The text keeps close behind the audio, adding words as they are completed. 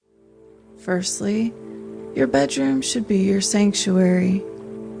Firstly, your bedroom should be your sanctuary,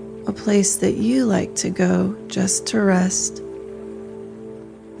 a place that you like to go just to rest.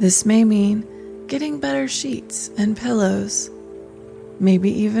 This may mean getting better sheets and pillows,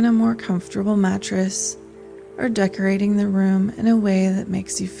 maybe even a more comfortable mattress, or decorating the room in a way that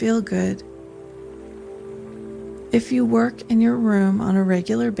makes you feel good. If you work in your room on a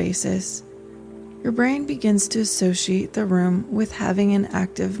regular basis, your brain begins to associate the room with having an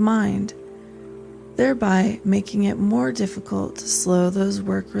active mind, thereby making it more difficult to slow those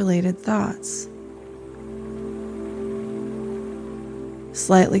work-related thoughts.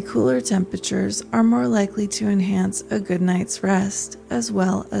 Slightly cooler temperatures are more likely to enhance a good night's rest as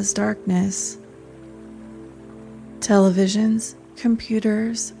well as darkness. Televisions,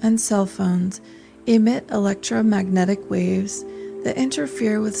 computers, and cell phones emit electromagnetic waves that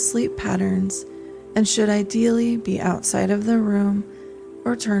interfere with sleep patterns and should ideally be outside of the room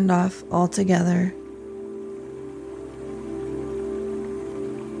or turned off altogether.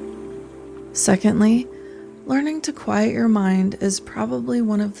 Secondly, learning to quiet your mind is probably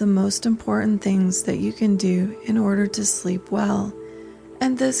one of the most important things that you can do in order to sleep well,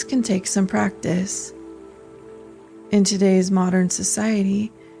 and this can take some practice. In today's modern society,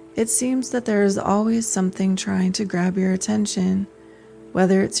 it seems that there is always something trying to grab your attention,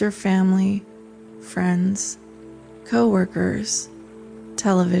 whether it's your family, friends, co-workers,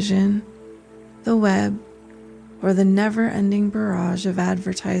 television, the web, or the never-ending barrage of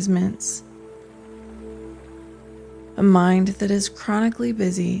advertisements. A mind that is chronically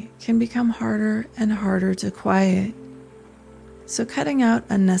busy can become harder and harder to quiet. So cutting out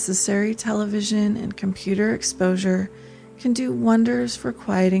unnecessary television and computer exposure can do wonders for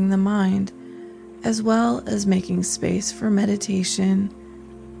quieting the mind, as well as making space for meditation,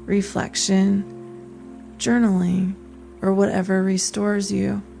 reflection, journaling, or whatever restores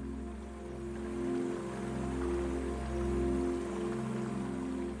you.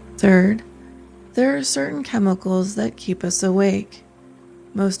 Third, there are certain chemicals that keep us awake,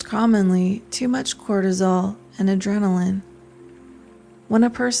 most commonly too much cortisol and adrenaline. When a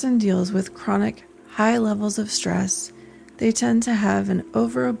person deals with chronic high levels of stress, they tend to have an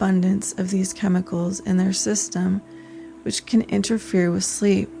overabundance of these chemicals in their system, which can interfere with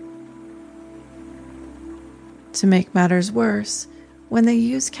sleep. To make matters worse, when they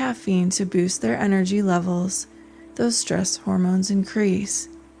use caffeine to boost their energy levels, those stress hormones increase,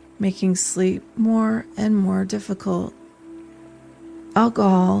 making sleep more and more difficult.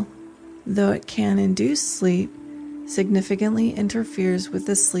 Alcohol, though it can induce sleep, significantly interferes with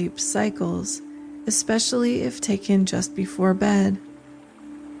the sleep cycles, especially if taken just before bed.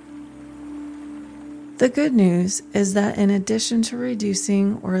 The good news is that in addition to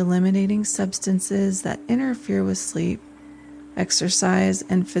reducing or eliminating substances that interfere with sleep, exercise,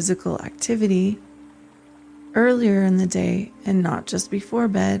 and physical activity, earlier in the day and not just before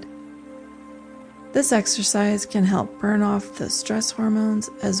bed, this exercise can help burn off the stress hormones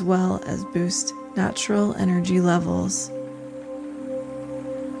as well as boost natural energy levels.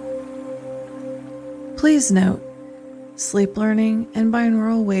 Please note, sleep learning and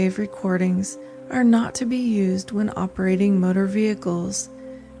binaural wave recordings are not to be used when operating motor vehicles,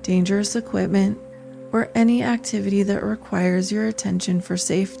 dangerous equipment, or any activity that requires your attention for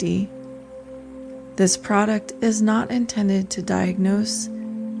safety. This product is not intended to diagnose,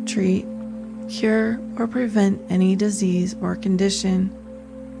 treat, cure, or prevent any disease or condition.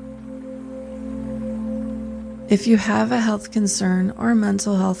 If you have a health concern or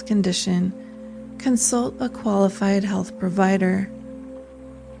mental health condition, consult a qualified health provider.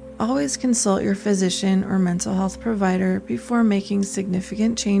 Always consult your physician or mental health provider before making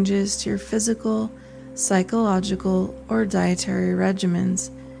significant changes to your physical, psychological, or dietary regimens,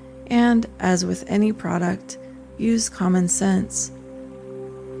 and, as with any product, use common sense.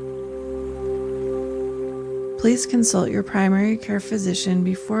 Please consult your primary care physician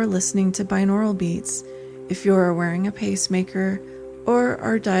before listening to binaural beats if you are wearing a pacemaker or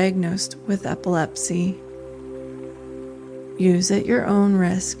are diagnosed with epilepsy. Use at your own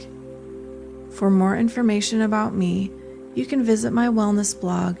risk. For more information about me, you can visit my wellness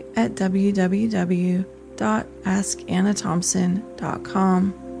blog at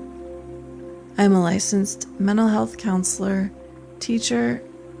www.askannathompson.com. I'm a licensed mental health counselor, teacher,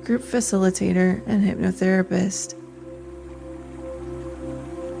 group facilitator, and hypnotherapist.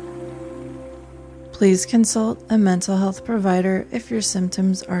 Please consult a mental health provider if your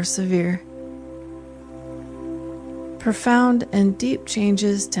symptoms are severe. Profound and deep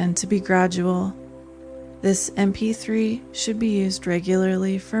changes tend to be gradual. This MP3 should be used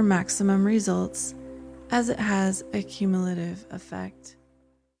regularly for maximum results, as it has a cumulative effect.